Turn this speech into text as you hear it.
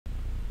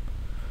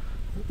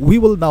We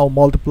will now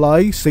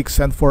multiply 6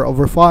 and 4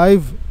 over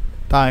 5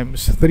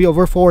 times 3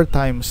 over 4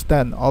 times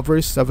 10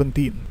 over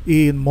 17.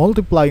 In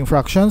multiplying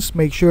fractions,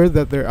 make sure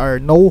that there are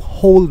no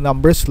whole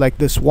numbers like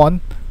this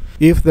one.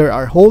 If there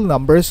are whole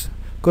numbers,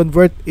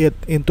 convert it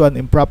into an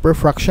improper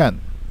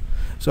fraction.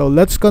 So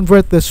let's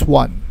convert this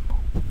one.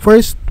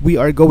 First, we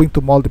are going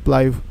to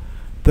multiply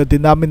the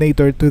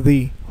denominator to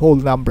the whole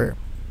number.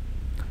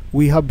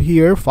 We have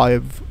here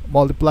 5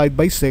 multiplied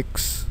by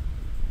 6,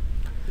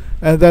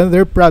 and then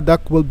their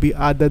product will be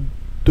added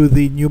to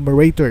the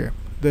numerator.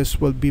 This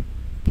will be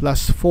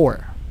plus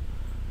 4.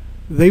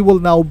 They will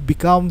now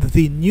become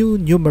the new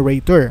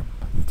numerator.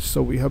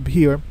 So we have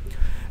here,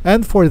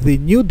 and for the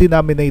new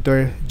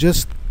denominator,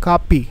 just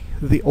copy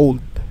the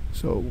old.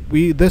 So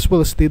this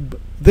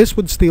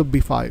would still be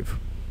 5.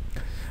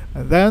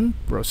 And then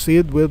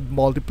proceed with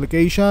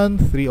multiplication.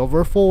 3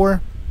 over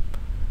 4,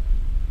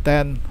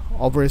 10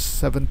 over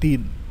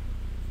 17.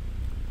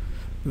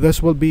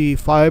 This will be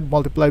 5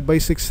 multiplied by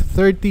 6,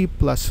 30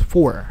 plus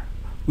 4.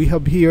 We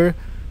have here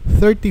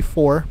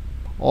 34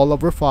 all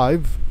over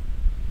 5.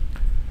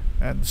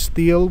 And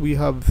still we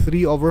have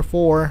 3 over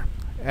 4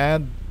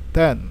 and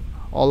 10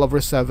 all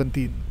over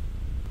 17.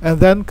 And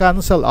then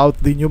cancel out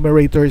the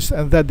numerators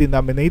and the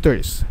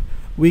denominators.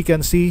 We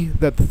can see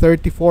that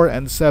 34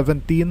 and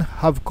 17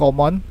 have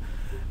common,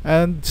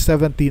 and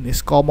 17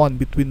 is common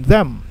between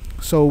them.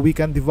 So we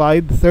can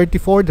divide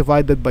 34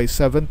 divided by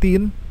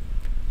 17.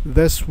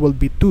 This will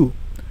be 2.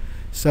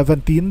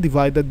 17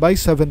 divided by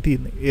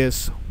 17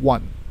 is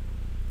 1.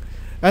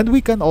 And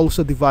we can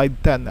also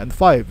divide 10 and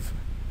 5.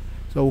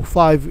 So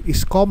 5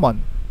 is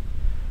common.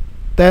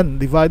 10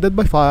 divided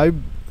by 5,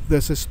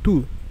 this is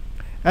 2.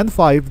 And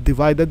 5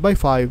 divided by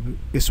 5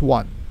 is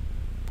 1.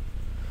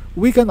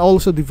 We can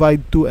also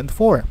divide 2 and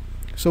 4.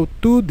 So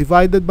 2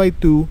 divided by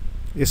 2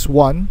 is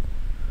 1.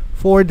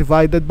 4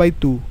 divided by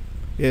 2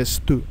 is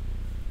 2.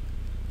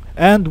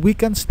 And we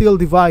can still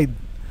divide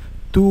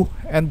 2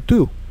 and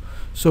 2.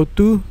 So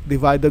 2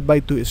 divided by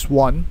 2 is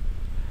 1.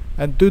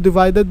 And 2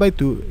 divided by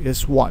 2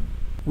 is 1.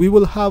 We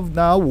will have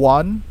now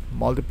 1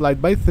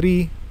 multiplied by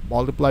 3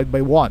 multiplied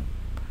by 1.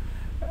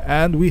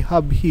 And we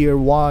have here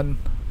 1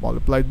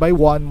 multiplied by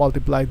 1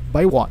 multiplied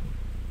by 1.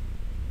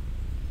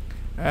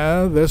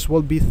 And this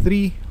will be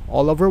 3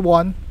 all over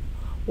 1,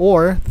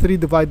 or 3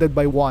 divided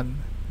by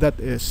 1, that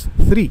is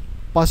 3.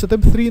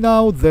 Positive 3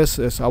 now. This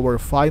is our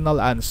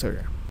final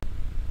answer.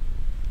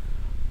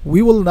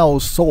 We will now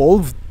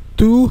solve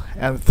 2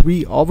 and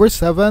 3 over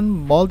 7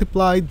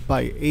 multiplied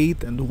by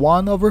 8 and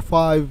 1 over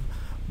 5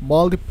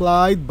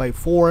 multiplied by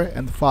 4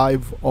 and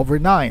 5 over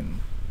 9.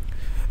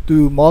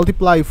 To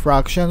multiply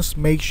fractions,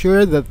 make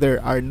sure that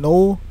there are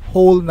no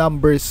whole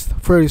numbers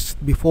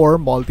first before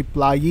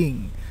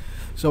multiplying.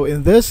 So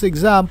in this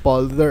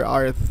example, there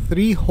are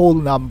 3 whole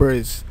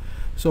numbers.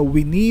 So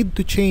we need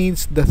to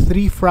change the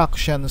 3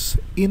 fractions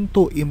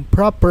into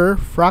improper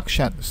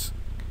fractions.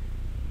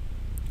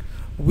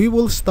 We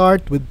will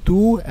start with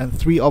 2 and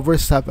 3 over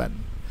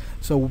 7.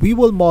 So we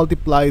will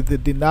multiply the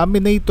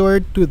denominator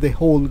to the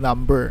whole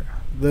number.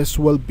 This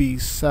will be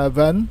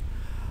 7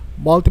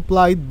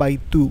 multiplied by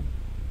 2.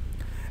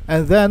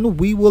 And then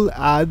we will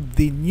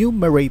add the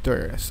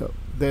numerator. So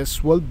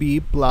this will be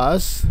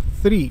plus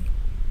 3.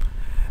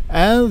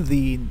 And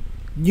the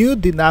new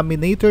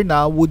denominator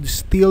now would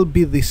still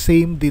be the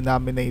same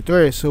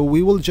denominator. So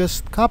we will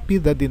just copy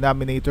the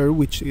denominator,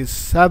 which is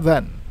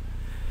 7.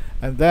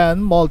 And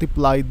then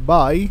multiplied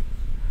by,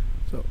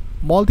 so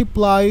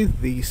multiply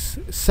the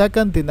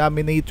second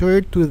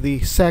denominator to the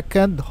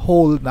second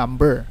whole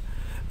number.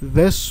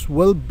 This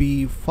will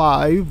be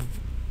 5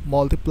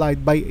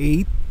 multiplied by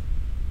 8.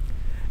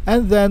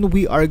 And then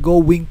we are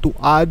going to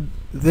add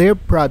their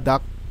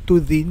product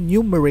to the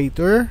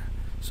numerator.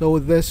 So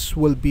this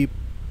will be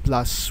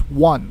plus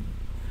 1.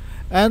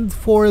 And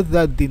for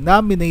the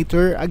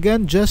denominator,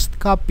 again, just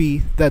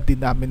copy the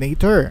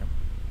denominator.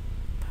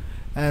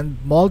 And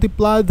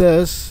multiply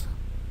this.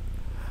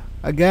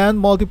 Again,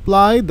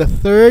 multiply the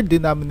third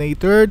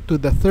denominator to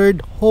the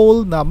third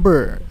whole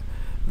number.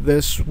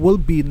 This will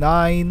be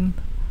 9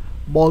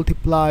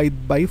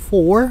 multiplied by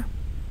 4.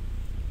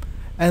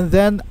 And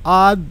then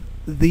add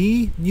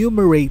the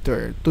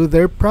numerator to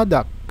their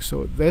product.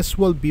 So this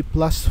will be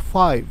plus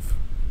 5.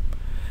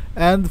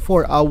 And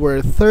for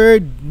our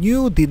third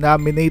new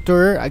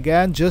denominator,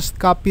 again, just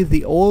copy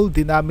the old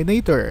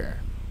denominator.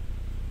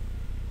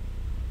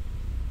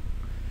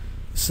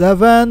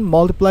 7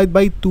 multiplied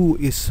by 2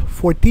 is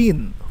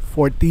 14.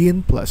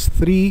 14 plus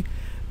 3,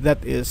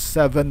 that is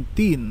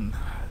 17.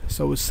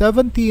 So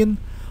 17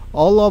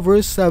 all over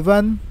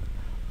 7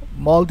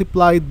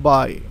 multiplied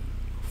by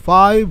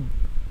 5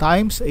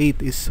 times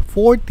 8 is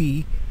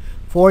 40.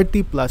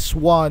 40 plus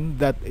 1,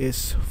 that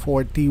is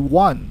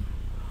 41.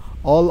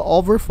 All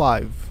over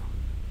 5.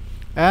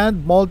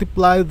 And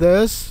multiply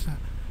this.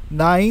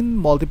 9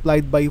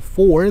 multiplied by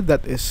 4,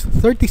 that is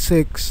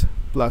 36,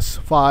 plus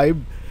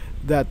 5,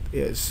 that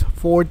is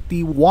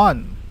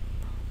 41.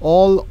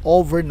 All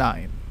over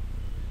 9.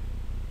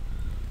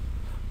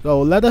 So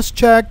let us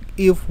check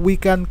if we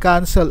can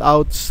cancel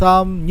out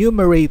some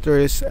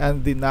numerators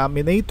and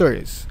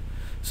denominators.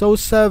 So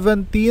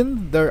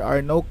 17, there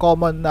are no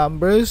common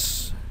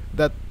numbers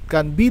that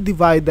can be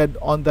divided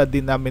on the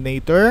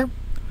denominator.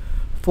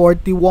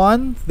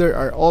 41, there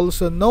are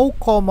also no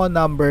common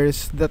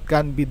numbers that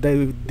can be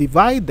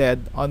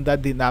divided on the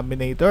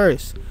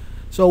denominators.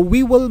 So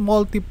we will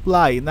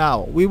multiply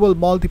now. We will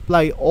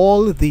multiply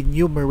all the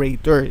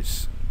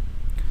numerators.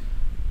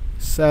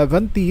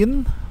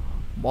 17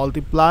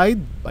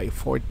 multiplied by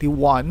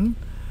 41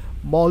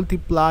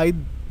 multiplied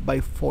by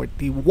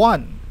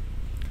 41.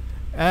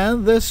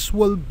 And this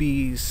will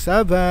be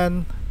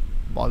 7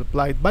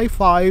 multiplied by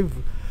 5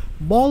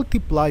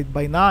 multiplied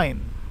by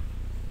 9.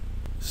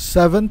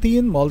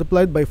 17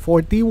 multiplied by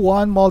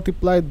 41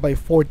 multiplied by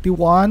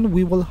 41,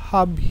 we will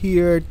have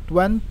here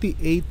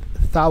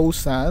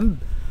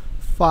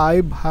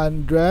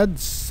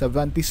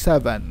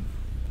 28,577.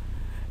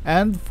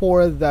 And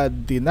for the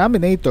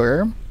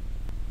denominator,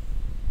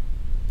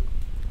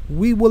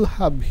 we will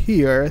have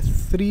here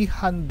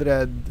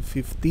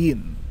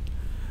 315.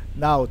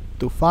 Now,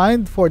 to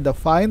find for the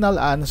final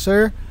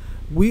answer,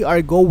 we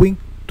are going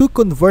to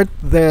convert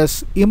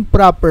this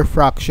improper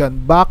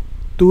fraction back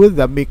to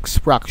the mixed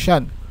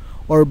fraction,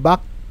 or back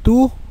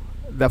to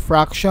the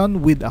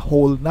fraction with a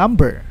whole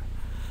number.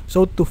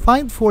 So to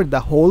find for the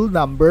whole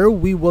number,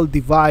 we will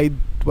divide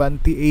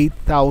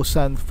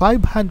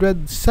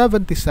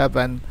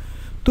 28,577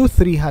 to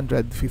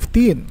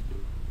 315.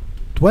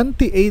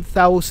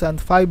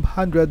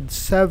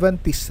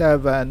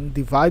 28,577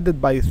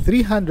 divided by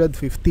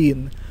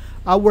 315,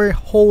 our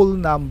whole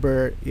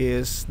number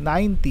is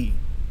 90.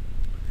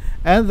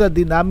 And the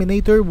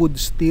denominator would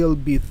still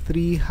be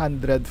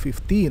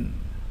 315.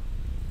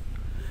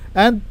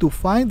 And to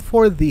find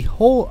for the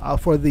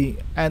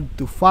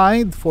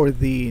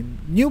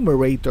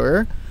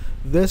numerator,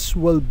 this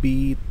will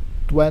be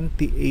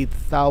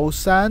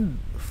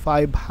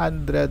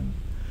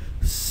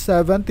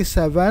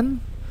 28,577.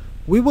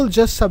 We will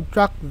just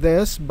subtract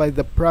this by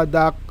the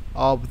product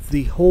of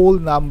the whole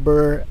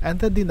number and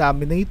the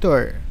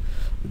denominator.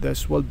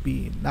 This will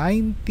be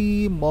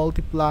 90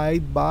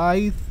 multiplied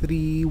by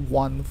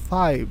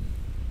 315.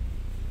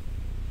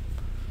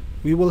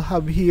 We will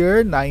have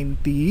here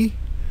 90,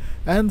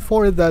 and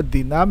for the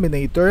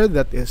denominator,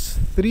 that is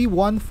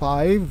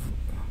 315.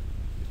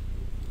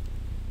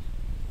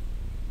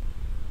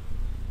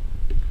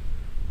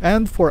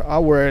 And for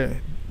our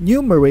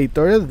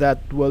numerator,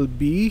 that will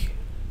be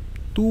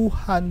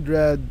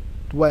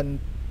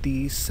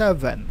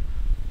 227.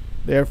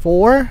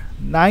 Therefore,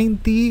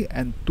 90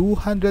 and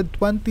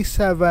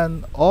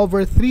 227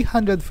 over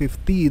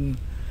 315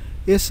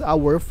 is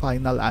our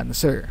final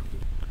answer.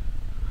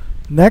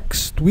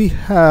 Next, we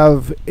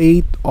have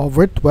 8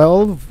 over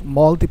 12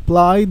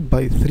 multiplied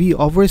by 3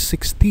 over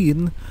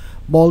 16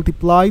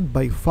 multiplied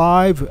by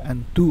 5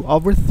 and 2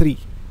 over 3.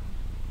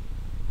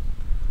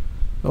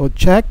 So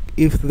check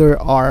if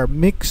there are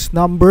mixed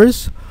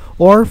numbers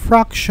or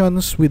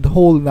fractions with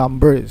whole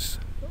numbers.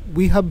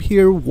 We have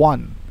here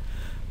 1.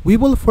 We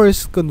will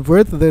first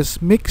convert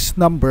this mixed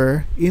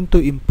number into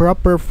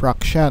improper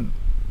fraction.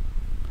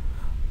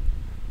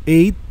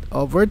 8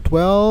 over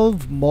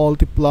 12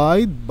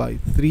 multiplied by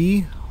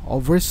 3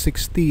 over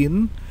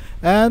 16,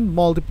 and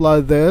multiply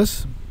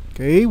this.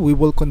 Okay, we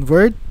will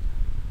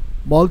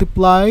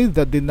multiply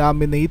the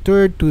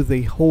denominator to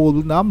the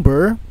whole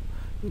number.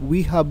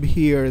 We have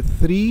here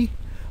 3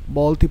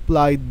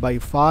 multiplied by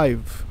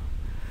 5,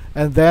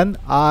 and then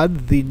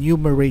add the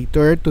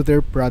numerator to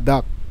their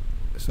product.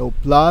 So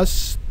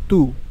plus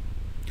 2.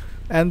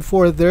 And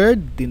for their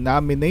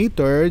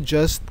denominator,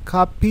 just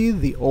copy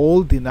the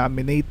old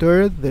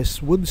denominator.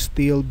 This would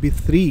still be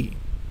 3.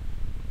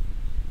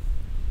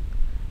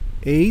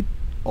 8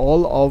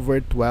 all over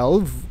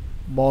 12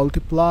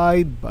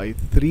 multiplied by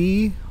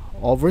 3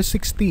 over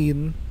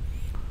 16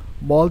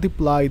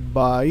 multiplied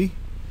by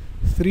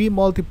 3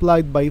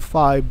 multiplied by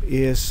 5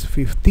 is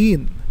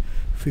 15.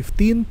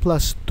 15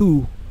 plus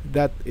 2,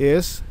 that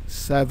is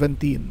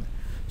 17.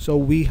 So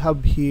we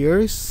have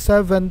here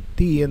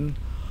 17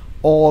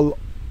 all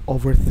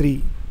over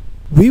 3.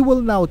 We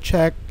will now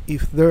check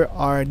if there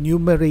are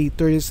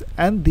numerators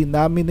and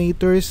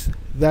denominators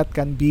that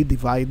can be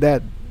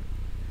divided.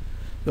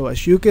 So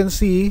as you can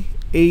see,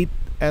 8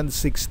 and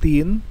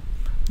 16,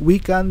 we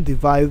can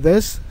divide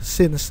this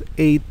since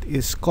 8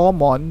 is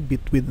common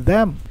between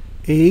them.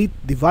 8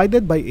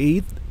 divided by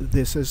 8,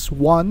 this is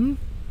 1,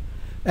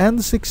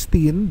 and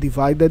 16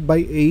 divided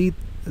by 8,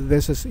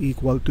 this is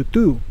equal to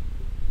 2.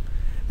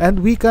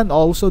 And we can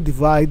also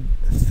divide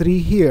 3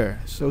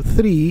 here. So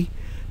 3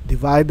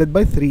 divided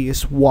by 3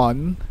 is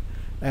 1,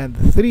 and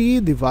 3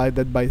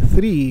 divided by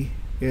 3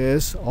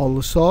 is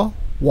also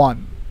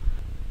 1.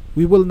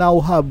 We will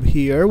now have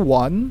here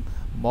 1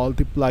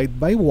 multiplied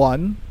by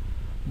 1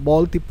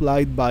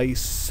 multiplied by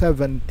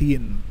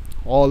 17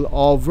 all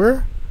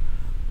over.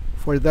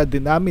 For the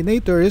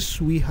denominators,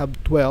 we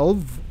have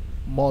 12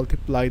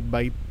 multiplied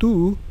by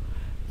 2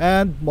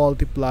 and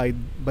multiplied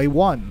by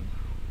 1.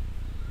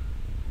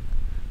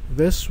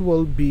 This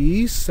will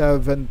be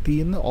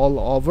 17 all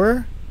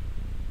over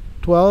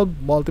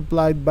 12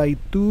 multiplied by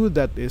 2,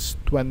 that is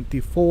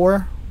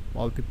 24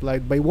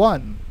 multiplied by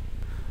 1.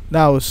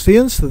 Now,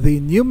 since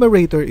the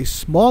numerator is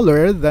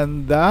smaller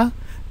than the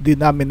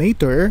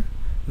denominator,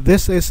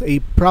 this is a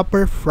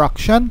proper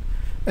fraction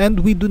and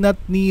we do not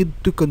need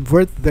to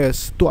convert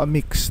this to a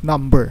mixed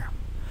number.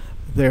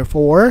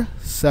 Therefore,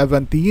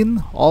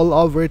 17 all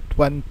over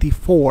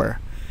 24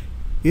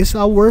 is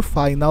our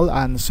final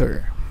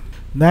answer.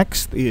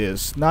 Next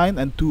is 9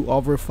 and 2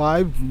 over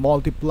 5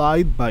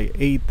 multiplied by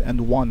 8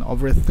 and 1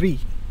 over 3.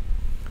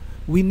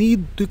 We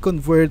need to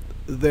convert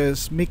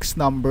this mixed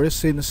number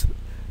since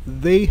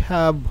they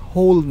have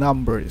whole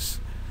numbers.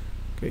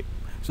 Okay,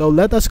 so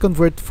let us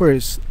convert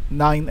first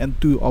 9 and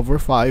 2 over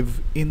 5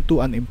 into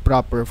an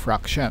improper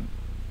fraction.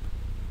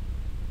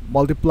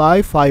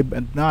 Multiply 5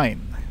 and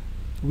 9.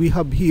 We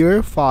have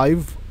here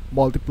 5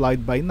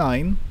 multiplied by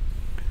 9,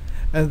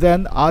 and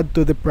then add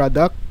to the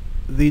product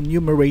the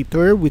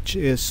numerator, which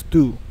is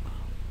 2.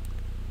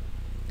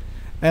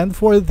 And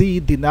for the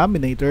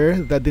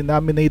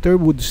denominator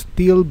would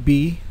still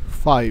be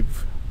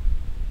 5.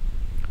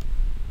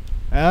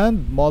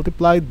 And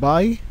multiplied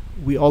by,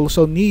 we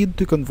also need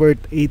to convert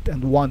 8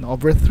 and 1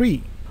 over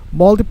 3.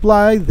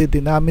 Multiply the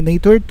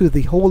denominator to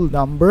the whole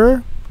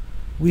number.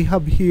 We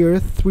have here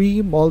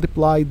 3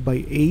 multiplied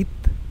by 8.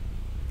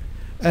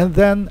 And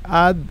then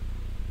add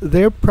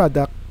their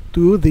product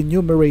to the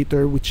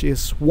numerator, which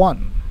is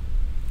 1.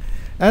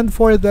 And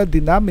for the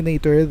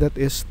denominator, that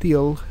is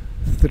still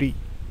 3.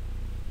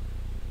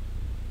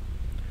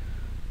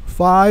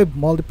 5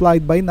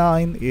 multiplied by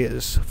 9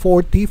 is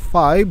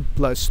 45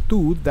 plus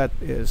 2, that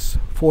is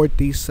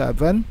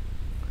 47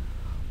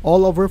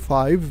 all over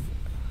 5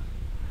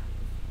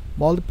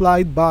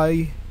 multiplied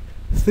by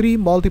 3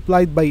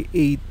 multiplied by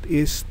 8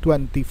 is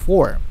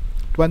 24.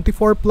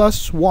 24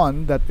 plus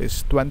 1, that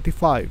is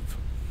 25.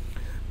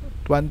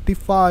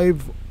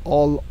 25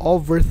 all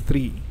over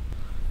 3.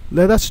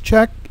 Let us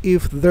check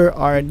if there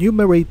are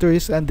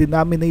numerators and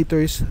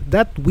denominators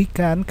that we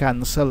can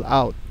cancel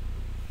out.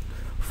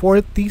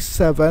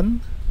 47,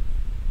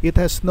 it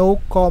has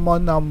no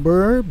common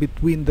number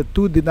between the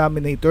two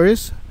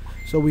denominators,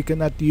 so we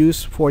cannot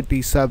use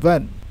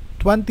 47.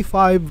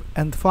 25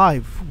 and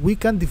 5, we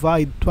can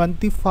divide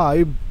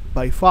 25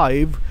 by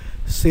 5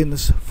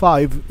 since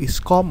 5 is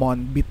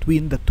common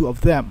between the two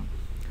of them.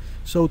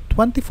 So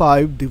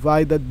 25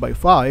 divided by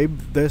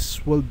 5,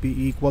 this will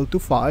be equal to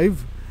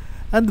 5,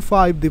 and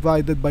 5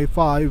 divided by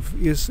 5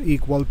 is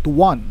equal to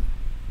 1.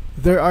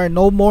 There are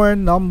no more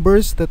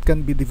numbers that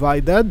can be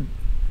divided.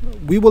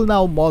 We will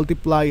now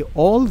multiply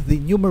all the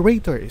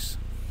numerators.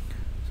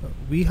 So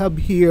we have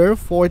here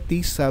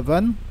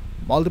 47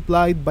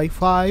 multiplied by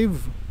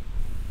 5,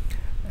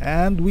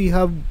 and we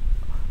have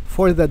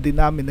for the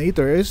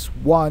denominators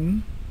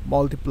 1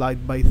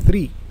 multiplied by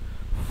 3.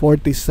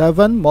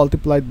 47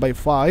 multiplied by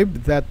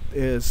 5, that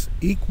is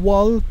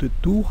equal to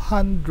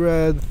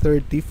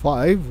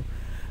 235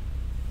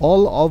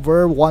 all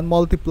over 1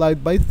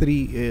 multiplied by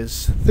 3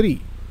 is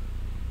 3.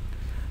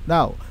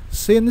 Now,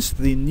 since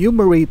the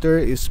numerator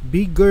is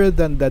bigger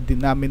than the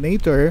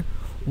denominator,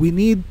 we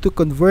need to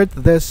convert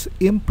this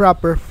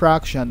improper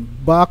fraction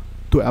back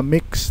to a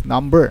mixed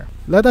number.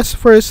 Let us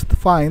first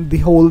find the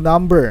whole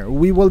number.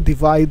 We will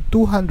divide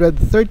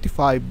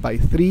 235 by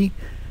 3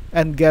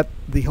 and get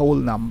the whole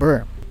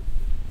number.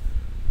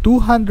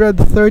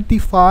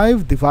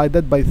 235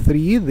 divided by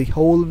 3, the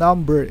whole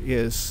number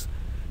is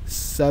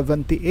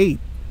 78.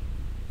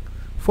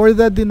 For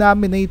the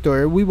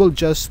denominator, we will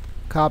just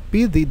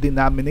copy the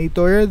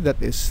denominator,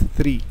 that is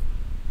 3.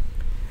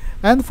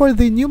 And for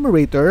the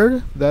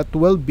numerator, that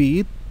will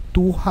be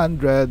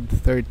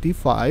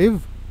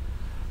 235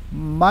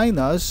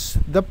 minus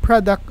the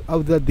product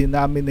of the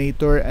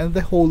denominator and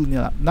the whole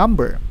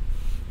number.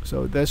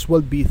 So this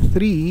will be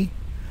 3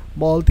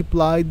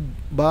 multiplied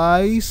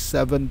by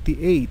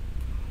 78.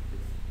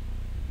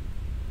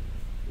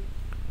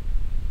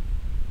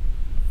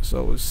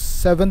 So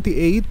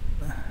 78,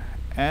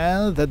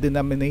 and the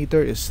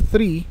denominator is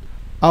 3.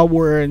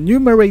 Our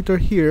numerator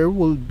here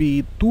will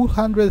be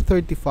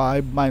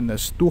 235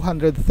 minus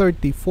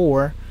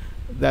 234,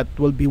 that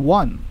will be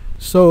 1.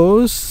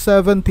 So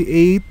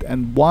 78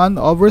 and 1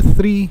 over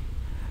 3,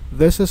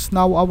 this is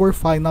now our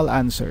final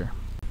answer.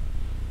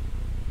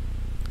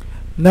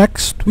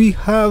 Next, we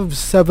have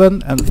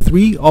 7 and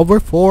 3 over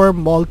 4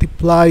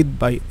 multiplied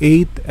by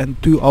 8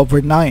 and 2 over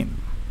 9.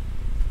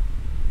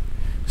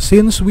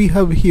 Since we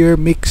have here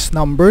mixed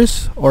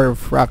numbers or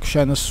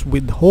fractions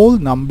with whole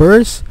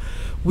numbers,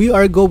 we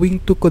are going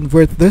to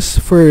convert this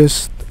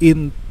first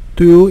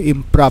into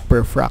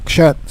improper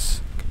fractions.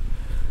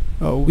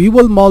 We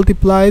will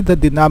multiply the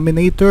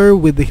denominator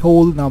with the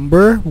whole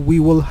number. We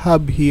will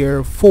have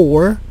here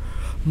 4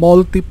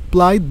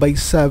 multiplied by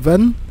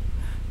 7,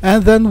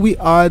 and then we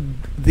add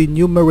the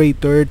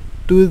numerator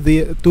to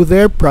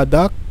their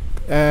product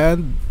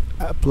and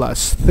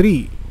plus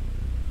 3.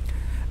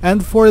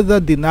 And for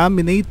the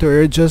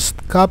denominator,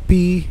 just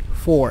copy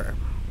 4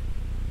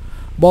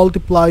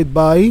 multiplied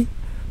by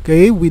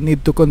Okay, we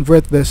need to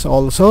convert this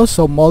also.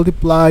 So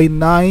multiply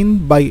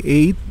 9 by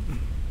 8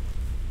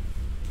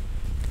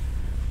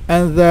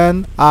 and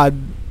then add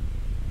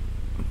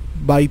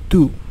by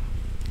 2.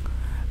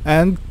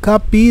 And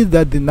copy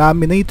the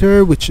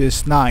denominator, which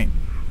is 9.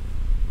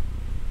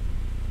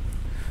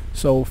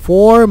 So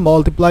 4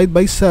 multiplied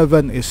by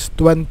 7 is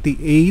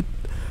 28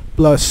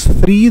 plus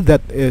 3,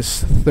 that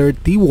is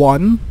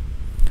 31,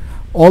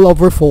 all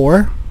over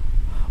 4,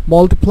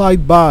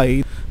 multiplied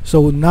by,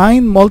 so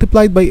 9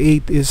 multiplied by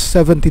 8 is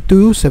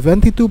 72,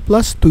 72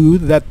 plus 2,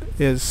 that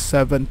is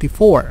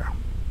 74,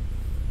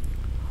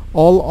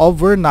 all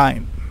over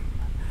 9.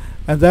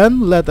 And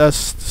then let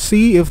us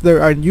see if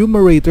there are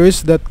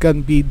numerators that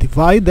can be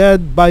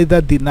divided by the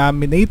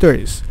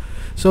denominators.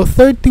 So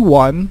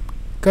 31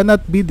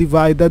 cannot be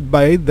divided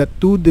by the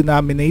two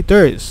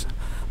denominators.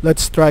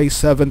 Let's try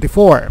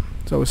 74.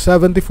 So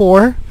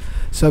 74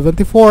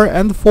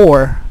 and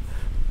 4,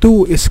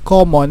 2 is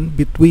common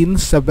between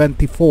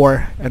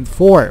 74 and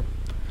 4.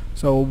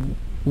 So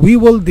we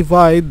will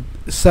divide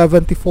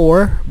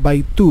 74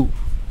 by 2.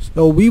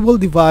 So we will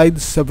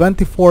divide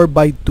 74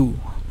 by 2.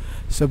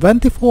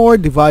 74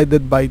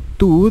 divided by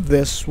 2,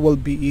 this will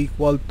be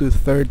equal to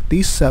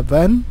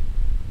 37.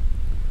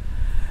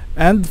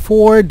 And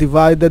 4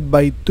 divided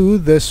by 2,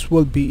 this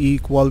will be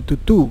equal to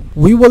 2.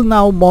 We will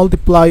now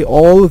multiply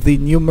all the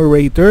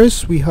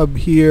numerators. We have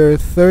here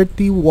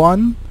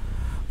 31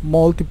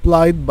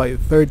 multiplied by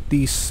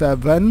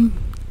 37,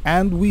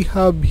 and we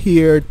have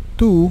here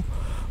 2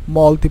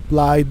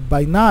 multiplied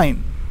by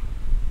 9.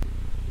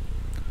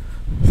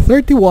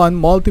 31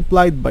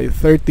 multiplied by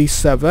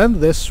 37,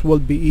 this will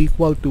be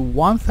equal to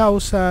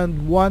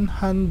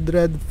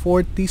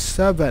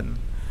 1147.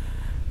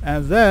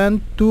 And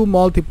then 2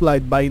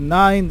 multiplied by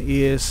 9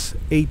 is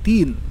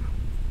 18.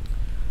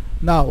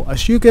 Now,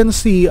 as you can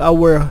see,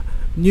 our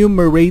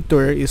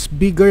numerator is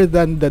bigger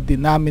than the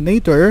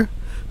denominator,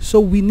 so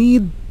we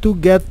need to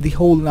get the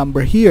whole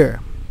number here.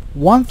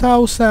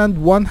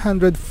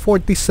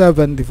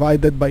 1147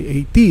 divided by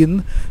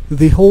 18,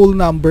 the whole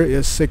number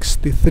is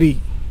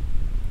 63.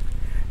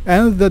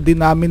 And the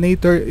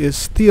denominator is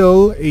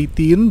still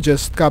 18,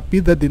 just copy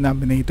the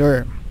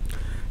denominator.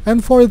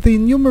 And for the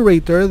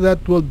numerator,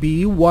 that will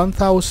be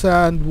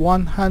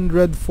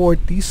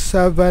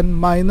 1147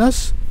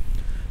 minus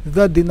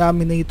the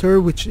denominator,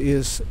 which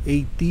is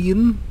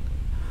 18,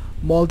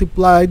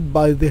 multiplied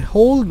by the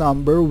whole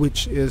number,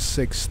 which is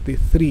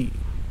 63.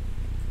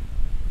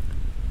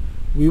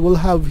 We will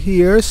have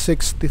here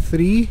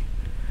 63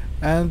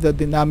 and the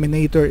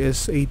denominator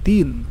is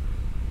 18.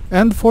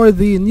 And for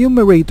the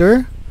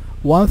numerator,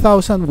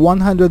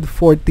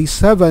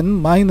 1147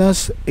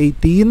 minus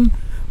 18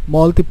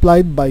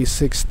 multiplied by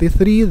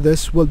 63,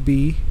 this will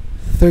be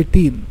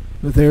 13.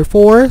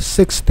 Therefore,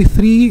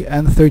 63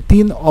 and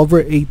 13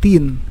 over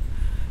 18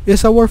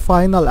 is our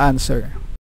final answer.